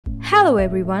Hello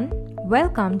everyone,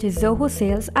 welcome to Zoho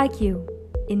SalesIQ.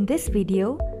 In this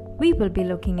video, we will be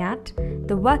looking at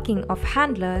the working of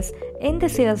handlers in the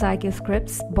SalesIQ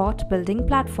Scripts bot building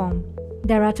platform.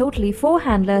 There are totally 4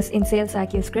 handlers in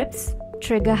SalesIQ Scripts: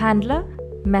 trigger handler,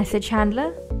 message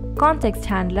handler, context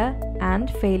handler,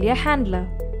 and failure handler.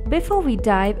 Before we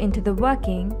dive into the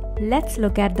working, let's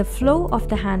look at the flow of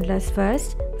the handlers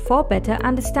first for better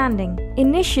understanding.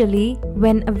 Initially,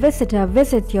 when a visitor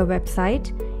visits your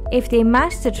website, if they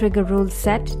match the trigger rules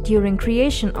set during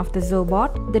creation of the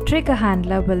Zobot, the trigger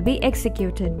handler will be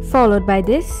executed. Followed by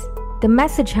this, the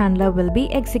message handler will be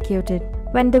executed.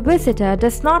 When the visitor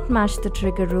does not match the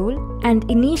trigger rule and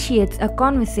initiates a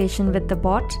conversation with the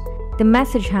bot, the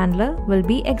message handler will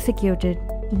be executed.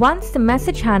 Once the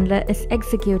message handler is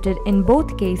executed in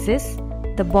both cases,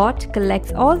 the bot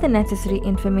collects all the necessary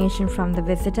information from the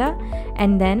visitor,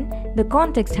 and then the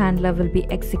context handler will be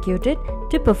executed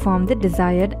to perform the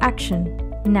desired action.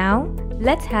 Now,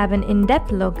 let's have an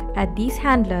in-depth look at these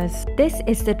handlers. This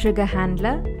is the trigger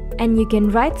handler, and you can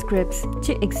write scripts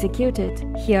to execute it.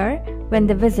 Here, when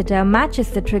the visitor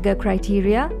matches the trigger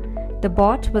criteria, the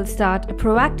bot will start a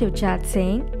proactive chat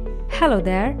saying, "Hello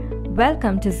there,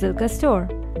 welcome to Zilka store.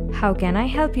 How can I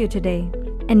help you today?"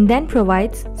 and then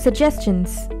provides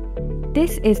suggestions.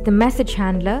 This is the message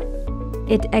handler.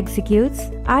 It executes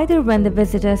either when the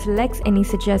visitor selects any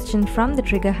suggestion from the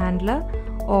trigger handler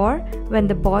or when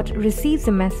the bot receives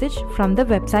a message from the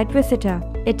website visitor.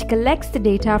 It collects the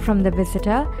data from the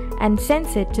visitor and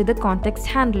sends it to the context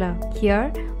handler.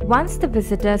 Here, once the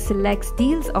visitor selects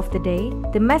deals of the day,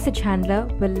 the message handler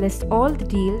will list all the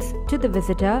deals to the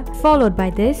visitor. Followed by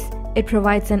this, it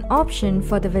provides an option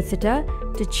for the visitor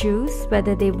to choose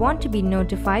whether they want to be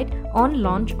notified on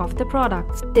launch of the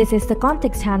products. This is the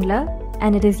context handler,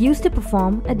 and it is used to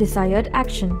perform a desired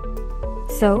action.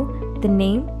 So, the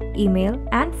name, email,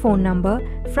 and phone number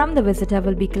from the visitor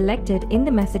will be collected in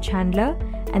the message handler,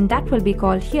 and that will be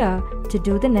called here to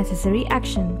do the necessary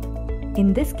action.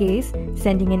 In this case,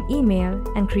 sending an email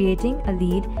and creating a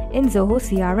lead in Zoho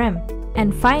CRM.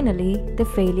 And finally, the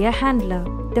failure handler.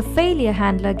 The failure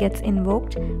handler gets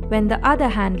invoked when the other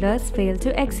handlers fail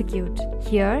to execute.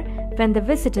 Here, when the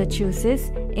visitor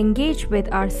chooses engage with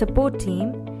our support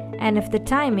team, and if the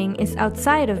timing is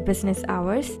outside of business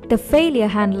hours, the failure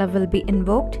handler will be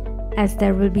invoked as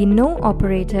there will be no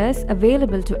operators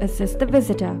available to assist the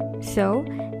visitor. So,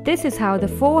 this is how the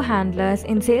 4 handlers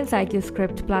in SalesIQ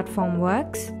Script platform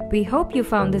works. We hope you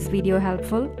found this video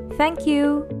helpful. Thank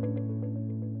you.